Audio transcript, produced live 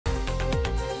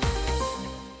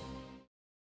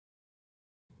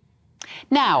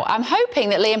Now, I'm hoping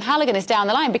that Liam Halligan is down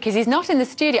the line because he's not in the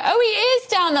studio. Oh, he is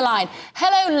down the line.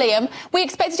 Hello, Liam. We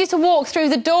expected you to walk through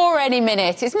the door any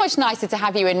minute. It's much nicer to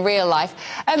have you in real life.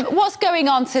 What's going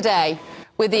on today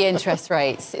with the interest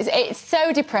rates? It's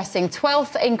so depressing.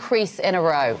 12th increase in a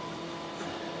row.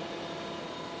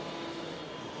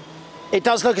 It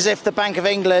does look as if the Bank of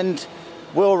England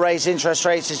will raise interest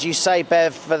rates, as you say,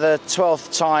 Bev, for the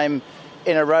 12th time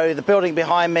in a row. The building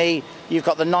behind me, you've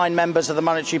got the 9 members of the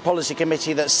Monetary Policy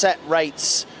Committee that set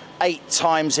rates 8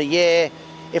 times a year.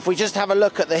 If we just have a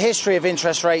look at the history of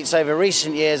interest rates over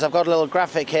recent years, I've got a little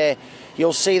graphic here.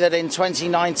 You'll see that in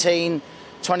 2019,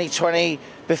 2020,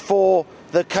 before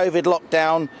the COVID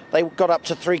lockdown, they got up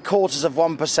to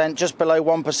 0.75%, just below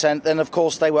 1%. Then, of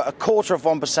course, they were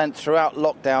 0.25% throughout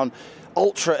lockdown.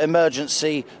 Ultra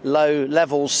emergency low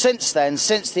levels. Since then,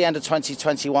 since the end of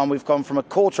 2021, we've gone from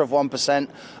 0.25%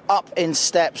 up in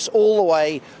steps all the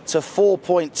way to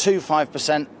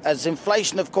 4.25%, as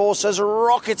inflation, of course, has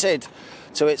rocketed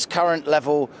to its current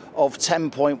level of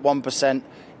 10.1%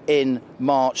 in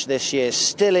March this year,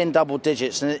 still in double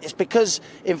digits. And it's because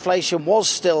inflation was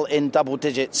still in double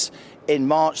digits in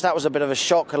March. That was a bit of a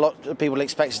shock. A lot of people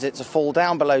expected it to fall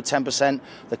down below 10%.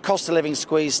 The cost of living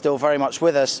squeeze still very much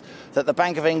with us, that the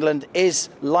Bank of England is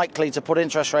likely to put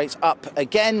interest rates up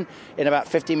again in about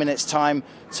 50 minutes' time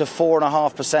to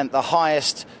 4.5%, the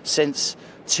highest since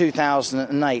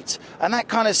 2008. And that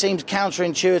kind of seems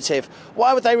counterintuitive.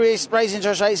 Why would they raise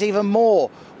interest rates even more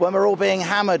when we're all being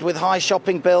hammered with high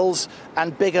shopping bills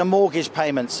and bigger mortgage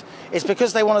payments? It's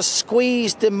because they want to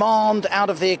squeeze demand out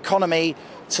of the economy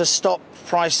to stop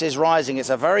prices rising. It's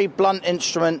a very blunt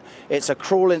instrument. It's a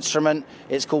cruel instrument.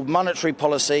 It's called monetary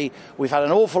policy. We've had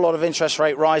an awful lot of interest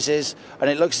rate rises, and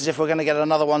it looks as if we're going to get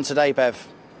another one today, Bev.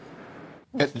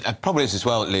 It probably is as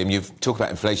well, Liam. You've talked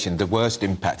about inflation. The worst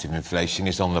impact of inflation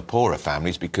is on the poorer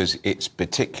families because it's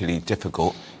particularly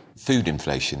difficult. Food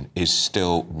inflation is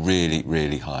still really,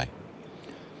 really high.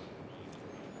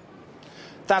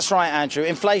 That's right, Andrew.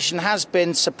 Inflation has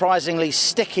been surprisingly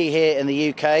sticky here in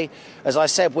the UK. As I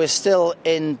said, we're still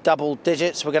in double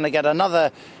digits. We're going to get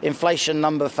another inflation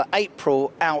number for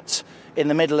April out in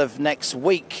the middle of next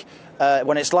week,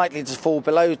 when it's likely to fall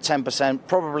below 10%,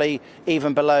 probably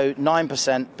even below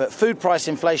 9%. But food price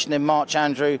inflation in March,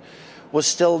 Andrew, was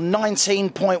still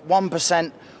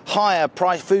 19.1% higher,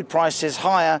 food prices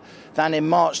higher than in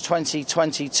March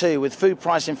 2022, with food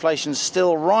price inflation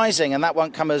still rising. And that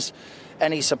won't come as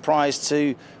any surprise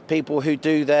to people who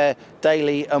do their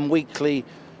daily and weekly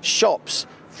shops.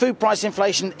 Food price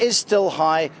inflation is still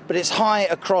high, but it's high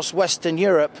across Western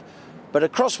Europe. But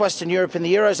across Western Europe, in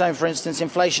the Eurozone, for instance,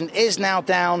 inflation is now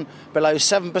down below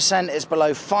 7%. It's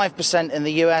below 5% in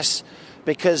the US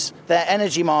because their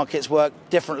energy markets work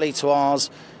differently to ours.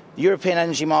 European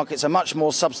energy markets are much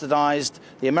more subsidised.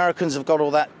 The Americans have got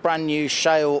all that brand new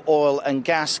shale oil and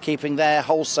gas, keeping their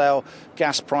wholesale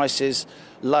gas prices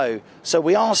low. So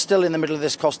we are still in the middle of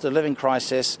this cost of living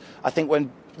crisis. I think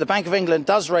when the Bank of England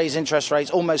does raise interest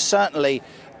rates, almost certainly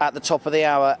at the top of the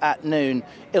hour at noon,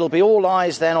 it'll be all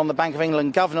eyes then on the Bank of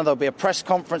England governor. There'll be a press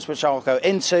conference which I'll go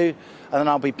into, and then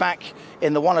I'll be back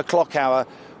in the 1 o'clock hour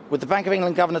with the Bank of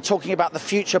England governor talking about the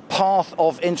future path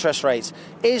of interest rates.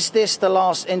 Is this the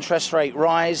last interest rate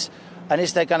rise? And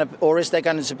is there going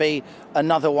to be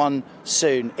another one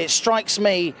soon? It strikes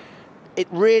me it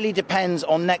really depends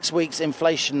on next week's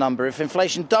inflation number. If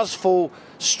inflation does fall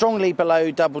strongly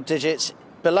below double digits,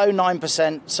 below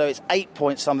 9%, so it's 8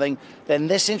 point something, then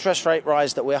this interest rate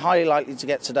rise that we're highly likely to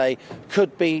get today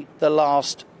could be the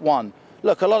last one.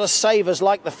 Look, a lot of savers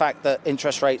like the fact that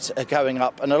interest rates are going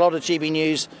up, and a lot of GB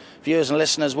News viewers and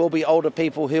listeners will be older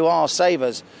people who are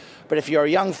savers. But if you're a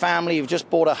young family, you've just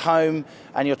bought a home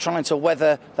and you're trying to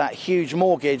weather that huge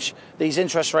mortgage, these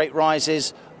interest rate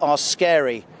rises are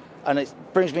scary. And it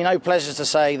brings me no pleasure to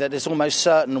say that it's almost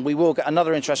certain we will get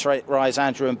another interest rate rise,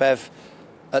 Andrew and Bev,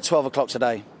 at 12 o'clock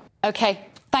today. OK,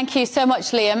 thank you so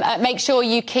much, Liam. Make sure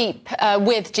you keep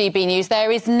with GB News.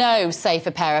 There is no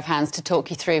safer pair of hands to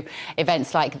talk you through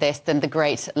events like this than the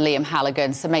great Liam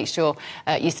Halligan. So make sure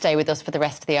you stay with us for the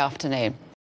rest of the afternoon.